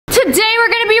Today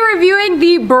we're gonna be reviewing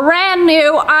the brand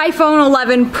new iPhone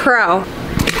 11 Pro.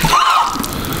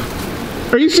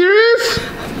 Are you serious?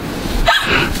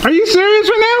 Are you serious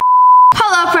right now?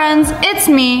 Hello friends, it's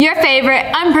me, your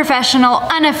favorite unprofessional,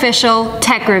 unofficial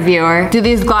tech reviewer. Do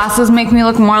these glasses make me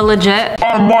look more legit?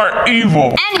 I'm more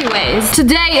evil. Anyways,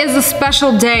 today is a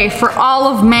special day for all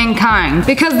of mankind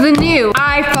because the new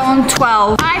iPhone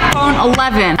 12, iPhone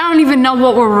 11. I don't even know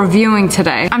what we're reviewing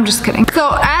today. I'm just kidding.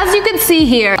 So as you can see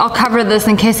here, I'll cover this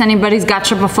in case anybody's got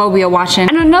trypophobia watching.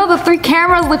 I don't know, the 3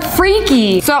 cameras look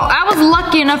freaky. So I was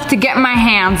lucky enough to get my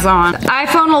hands on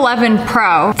iPhone 11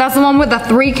 Pro. That's the one with the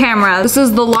 3 cameras. This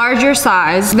is the larger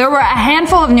size. There were a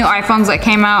handful of new iPhones that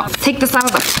came out. Take this out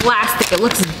of the plastic. It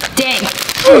looks dank.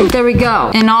 There we go.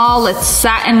 In all its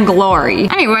satin glory.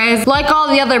 Anyways, like all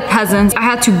the other peasants, I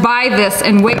had to buy this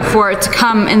and wait for it to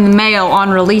come in the mail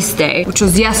on release day, which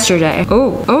was yesterday.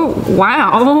 Oh,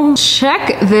 wow.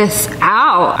 Check this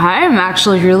out. I am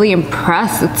actually really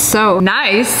impressed. It's so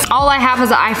nice. All I have is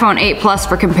an iPhone 8 Plus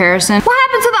for comparison. What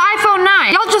happened to the iPhone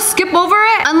 9? Y'all just skip over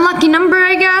it? Unlucky number,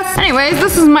 I guess. Anyways,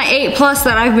 this is my 8 Plus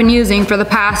that I've been using for the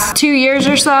past 2 years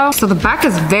or so. So the back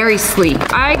is very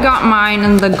sleek. I got mine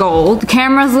in the gold. The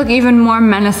cameras look even more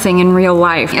menacing in real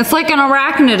life. It's like an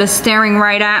arachnid is staring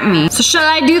right at me. So should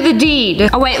I do the deed?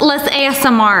 Oh wait, let's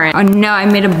ASMR it. Oh no, I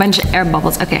made a bunch of air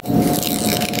bubbles. Okay.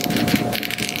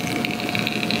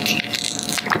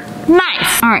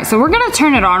 Nice. All right, so we're gonna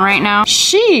turn it on right now.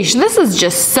 Sheesh, this is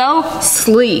just so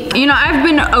sleek. You know, I've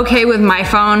been okay with my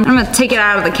phone. I'm gonna take it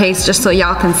out of the case just so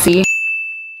y'all can see.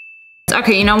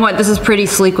 Okay, you know what? This is pretty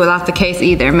sleek without the case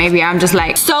either. Maybe I'm just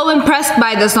like so impressed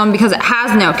by this one because it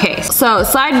has no case. So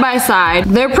side by side,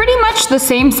 they're pretty much the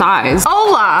same size.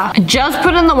 Hola! Just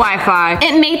put in the Wi-Fi.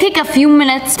 It may take a few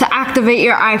minutes to activate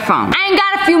your iPhone. I ain't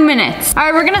got a few minutes. All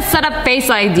right, we're gonna set up Face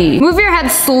ID. Move your head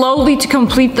slowly to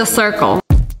complete the circle.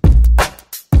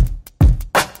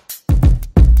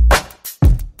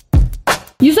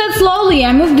 You said slowly,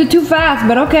 I moved it too fast,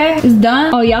 but okay, it's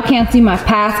done. Oh, y'all can't see my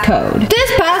passcode.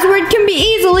 This password can be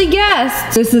easily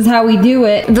guessed. This is how we do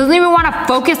it. It doesn't even want to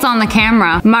focus on the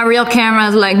camera. My real camera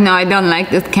is like, no, I don't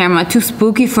like this camera, too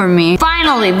spooky for me.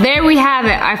 Finally, there we have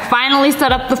it. I finally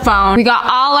set up the phone. We got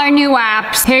all our new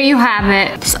apps. Here you have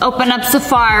it. Just open up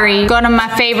Safari, go to my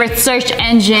favorite search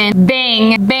engine,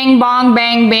 Bing, bing bong,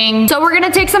 bang, bing. So we're gonna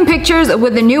take some pictures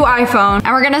with the new iPhone and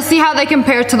we're gonna see how they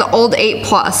compare to the old 8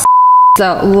 Plus.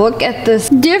 So look at this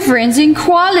difference in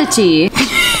quality.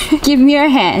 Give me your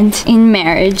hand in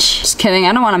marriage. Just kidding,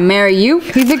 I don't want to marry you.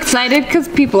 He's excited because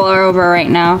people are over right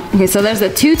now. Okay, so there's a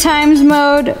 2x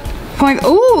mode.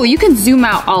 Ooh, you can zoom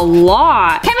out a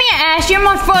lot. Come here, Ash, you're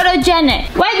more photogenic.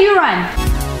 Why do you run?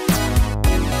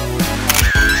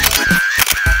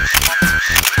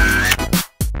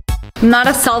 I'm not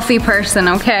a selfie person,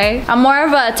 okay? I'm more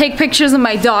of a take pictures of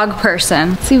my dog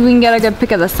person. Let's see if we can get a good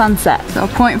pic of the sunset. So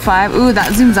 0.5, ooh,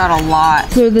 that zooms out a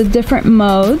lot. So the different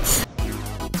modes.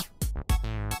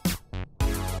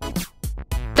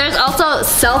 There's also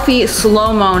selfie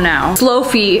slow-mo now.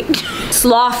 Slow-fi,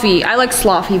 sloppy. I like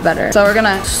sloppy better. So we're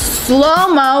gonna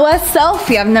slow-mo a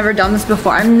selfie. I've never done this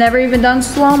before. I've never even done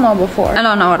slow-mo before. I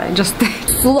don't know what I just did.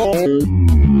 Slow.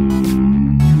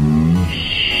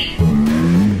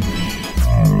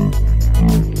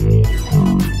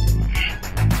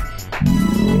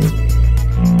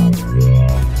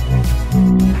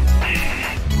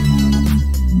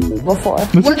 Before.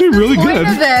 That's actually really good.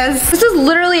 This is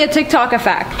literally a TikTok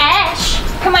effect. Ash,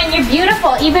 come on, you're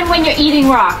beautiful even when you're eating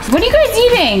rocks. What are you guys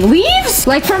eating? Leaves?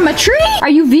 Like from a tree? Are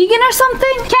you vegan or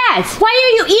something? Cat, why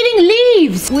are you eating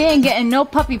leaves? We ain't getting no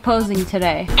puppy posing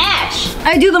today. Ash,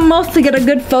 I do the most to get a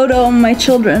good photo of my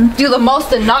children. Do the most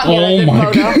to not get a good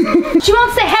photo. She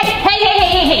won't say,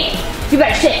 hey. You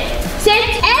better sit.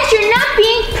 Sit. Ash, you're not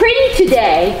being pretty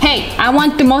today. Hey, I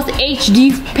want the most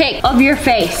HD pic of your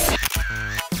face.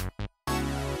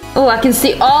 Oh, I can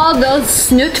see all those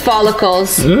snoot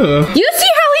follicles. Ugh. You see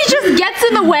how he just gets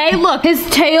in the way? Look, his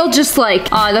tail just like,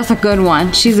 oh, that's a good one.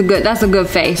 That's a good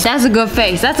face. That's a good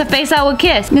face. That's a face I would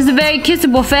kiss. It's a very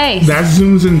kissable face. That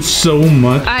zooms in so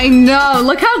much. I know,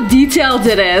 look how detailed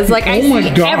it is. Like, I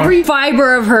see every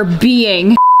fiber of her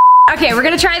being. Okay, we're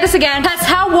gonna try this again. That's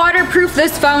how waterproof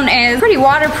this phone is. Pretty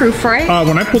waterproof, right?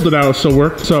 When I pulled it out, it still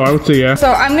worked, so I would say yeah.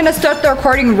 So I'm gonna start the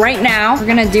recording right now. We're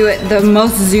gonna do it the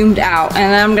most zoomed out,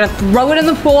 and then I'm gonna throw it in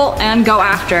the pool and go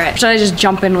after it. Should I just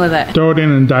jump in with it? Throw it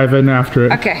in and dive in after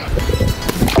it. Okay.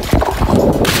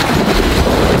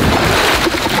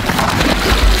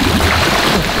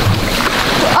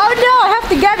 Oh no, I have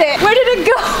to get it. Where did it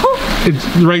go? It's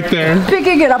right there.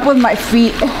 Picking it up with my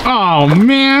feet. Oh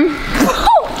man.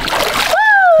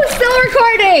 Still recording.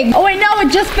 recording. Oh wait, no,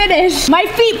 it just finished. My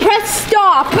feet pressed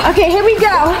stop. Okay, here we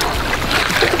go.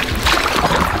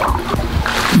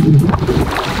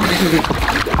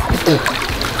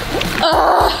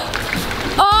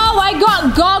 Oh, I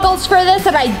got goggles for this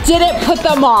and I didn't put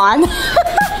them on.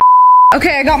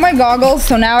 Okay, I got my goggles,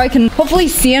 so now I can hopefully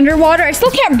see underwater. I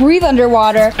still can't breathe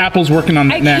underwater. Apple's working on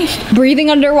that next. Breathing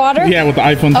underwater? Yeah, with the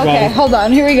iPhone 12. Okay, hold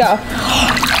on, here we go.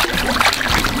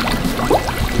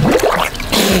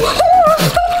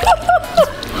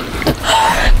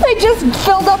 They just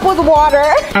filled up with water.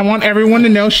 I want everyone to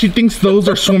know she thinks those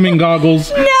are swimming goggles.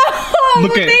 No,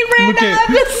 Look but at, they ran look out at,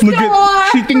 of the store. look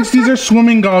at, she thinks these are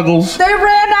swimming goggles. They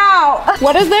ran out.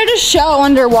 What is there to show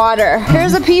underwater?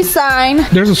 Here's a peace sign.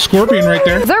 There's a scorpion right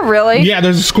there. Is there really? Yeah,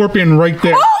 there's a scorpion right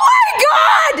there. Oh my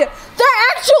God! There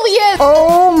actually is.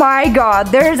 Oh my God,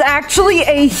 there's actually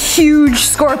a huge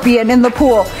scorpion in the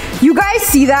pool. You guys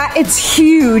see that? It's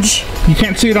huge. You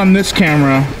can't see it on this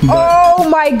camera. Oh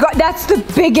my God, that's the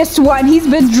biggest one. He's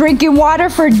been drinking water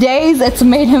for days. It's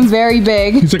made him very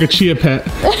big. He's like a chia pet.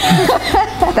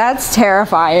 That's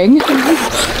terrifying. Oh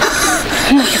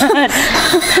my God,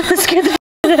 that scared the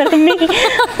out of me.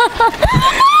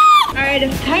 Alright,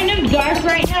 it's kind of dark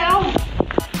right now,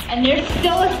 and there's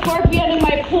still a scorpion in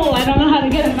my pool. I don't know how to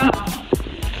get him out.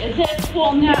 It's in his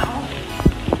pool now.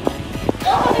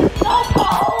 Oh, it's so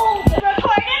cold!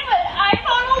 Recorded with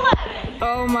iPhone 11.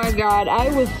 Oh my God, I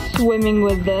was swimming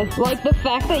with this. Like the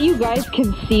fact that you guys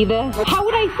can see this. How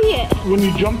would I see it? When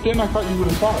you jumped in, I thought you would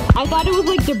have saw it. I thought it was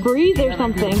like debris or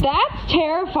something. That's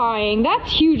terrifying.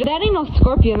 That's huge. That ain't no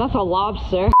scorpion, that's a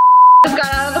lobster. Just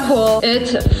got out of the pool.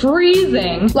 It's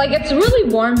freezing. Like, it's really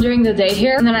warm during the day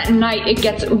here, and then at night it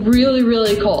gets really,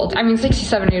 really cold. I mean, 60,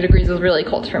 70 degrees is really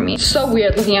cold for me. It's so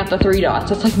weird looking at the 3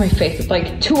 dots. It's like my face. It's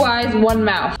like 2 eyes, 1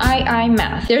 mouth. Eye,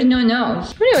 mouth. There's no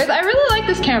nose. But anyways, I really like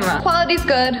this camera. Quality's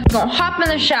good. I'm gonna hop in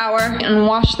the shower and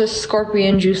wash this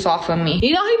scorpion juice off of me.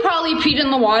 You know he probably peed in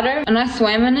the water and I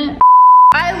swam in it?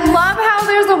 I love how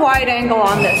there's a wide angle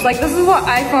on this. Like, this is what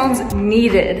iPhones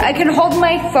needed. I can hold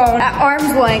my phone at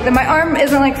arm's length, and my arm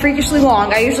isn't like freakishly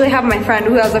long. I usually have my friend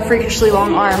who has a freakishly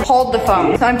long arm hold the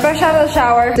phone. So I'm fresh out of the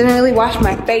shower, didn't really wash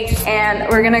my face, and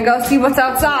we're gonna go see what's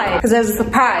outside, because there's a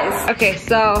surprise. Okay,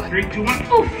 so. 3, 2, 1.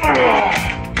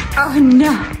 Oh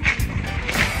no.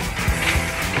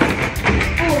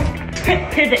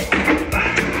 Pivot.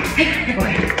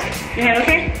 Your head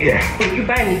okay? Yeah. You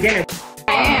buy me dinner.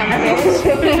 I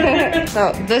am.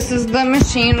 So this is the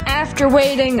machine. After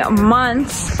waiting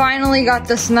months, finally got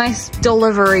this nice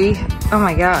delivery. Oh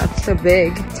my God, it's so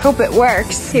big. Let's hope it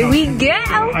works. Here we go.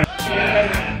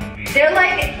 They're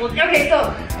like, okay,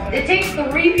 so it takes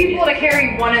 3 people to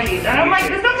carry one of these. And I'm like,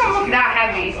 this doesn't look that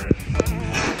heavy.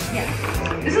 Yeah.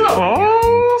 This is a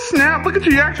Oh, snap. Look at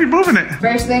you. You're actually moving it.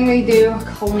 First thing we do,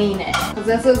 clean it. Because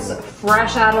this is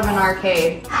fresh out of an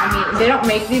arcade. I mean, they don't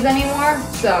make these anymore,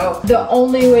 so the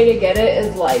only way to get it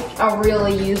is like a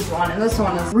really used one. And this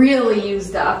one is really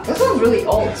used up. This one's really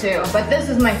old too, but this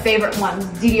is my favorite one,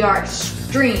 DDR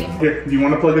Extreme. Here, do you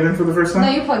want to plug it in for the first time? No,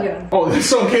 you plug it in. Oh,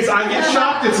 so in case I get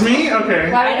shocked, it's me? Okay.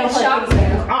 Why don't shocked you?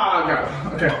 Ah, I got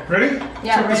it. Okay, ready?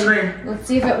 Yeah, Check the screen. Let's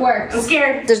see if it works. I'm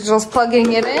scared. Digital's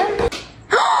plugging it in.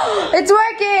 It's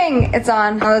working! It's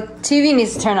on. Oh, the TV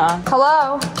needs to turn on.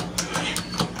 Hello?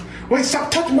 Wait,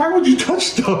 stop touching. Why would you touch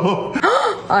stuff?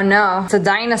 Oh no, it's a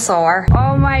dinosaur.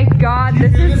 Oh my God,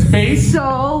 this is face?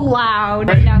 so loud.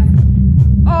 Now,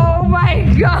 oh my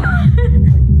God.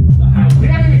 We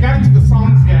haven't even gotten to the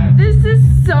songs yet. This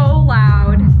is so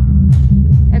loud.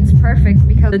 It's perfect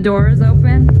because the door is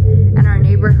open and our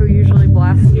neighbor who usually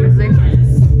blasts music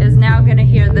is now gonna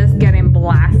hear this getting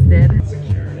blasted.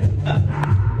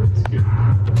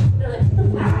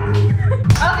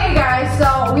 Okay guys,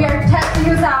 so we are testing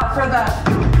this out for the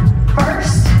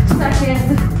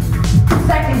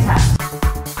second test.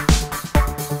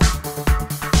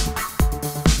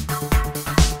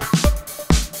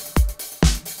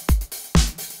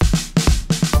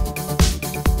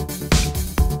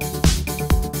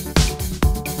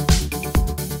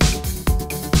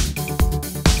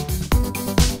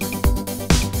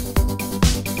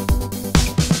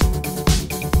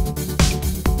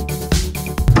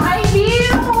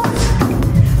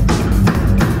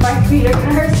 My feet are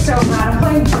gonna hurt so bad. I'm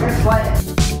playing barefoot.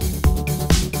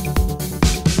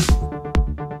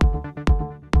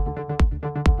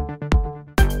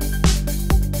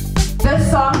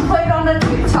 This song played on a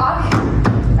TikTok,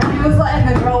 and it was like,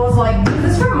 and the girl was like, "Is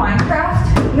this from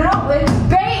Minecraft?" No, it's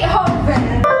Beethoven.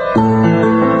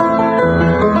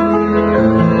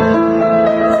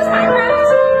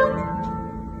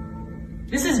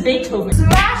 This is Beethoven.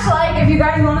 Smash like if you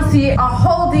guys want to see a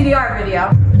whole DDR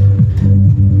video.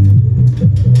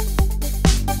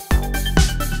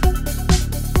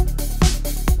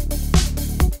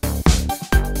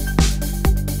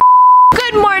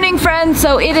 And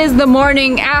so it is the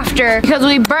morning after because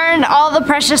we burned all the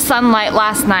precious sunlight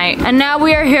last night. And now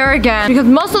we are here again because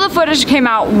most of the footage came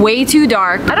out way too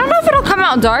dark. I don't know if it'll come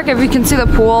out dark if you can see the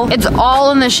pool. It's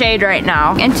all in the shade right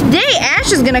now. And today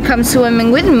Ash is gonna come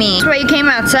swimming with me. That's why you came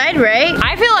outside, right?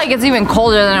 I feel like it's even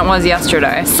colder than it was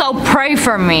yesterday. So pray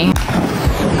for me.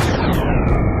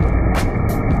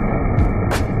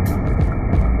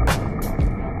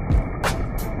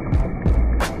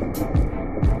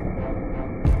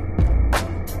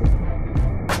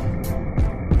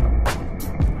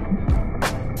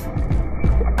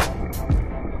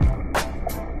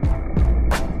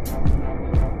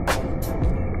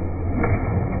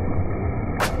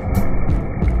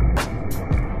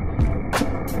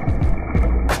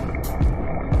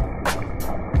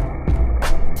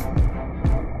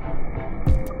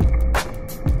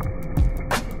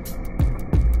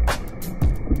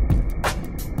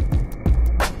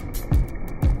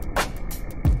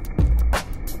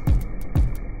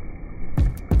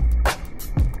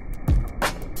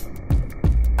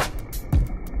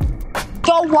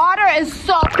 The water is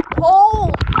so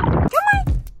cold. Come on.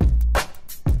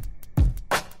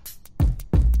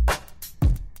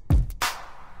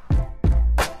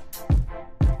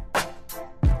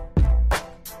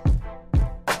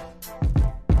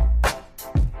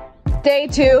 Day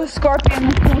 2, Scorpion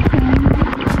is still swimming.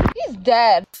 He's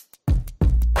dead.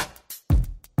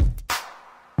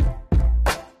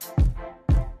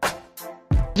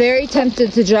 Very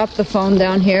tempted to drop the phone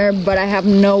down here, but I have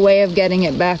no way of getting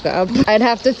it back up. I'd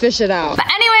have to fish it out. But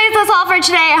anyways, that's all for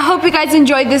today. I hope you guys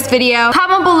enjoyed this video.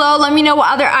 Comment below, let me know what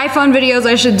other iPhone videos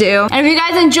I should do. And if you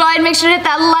guys enjoyed, make sure to hit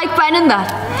that like button in the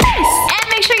face. And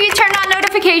make sure you turn on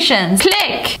notifications.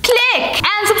 Click, click,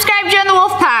 and subscribe to join the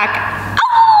Wolf Pack.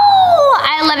 Oh,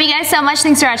 I love you guys so much.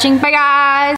 Thanks for watching. Bye guys.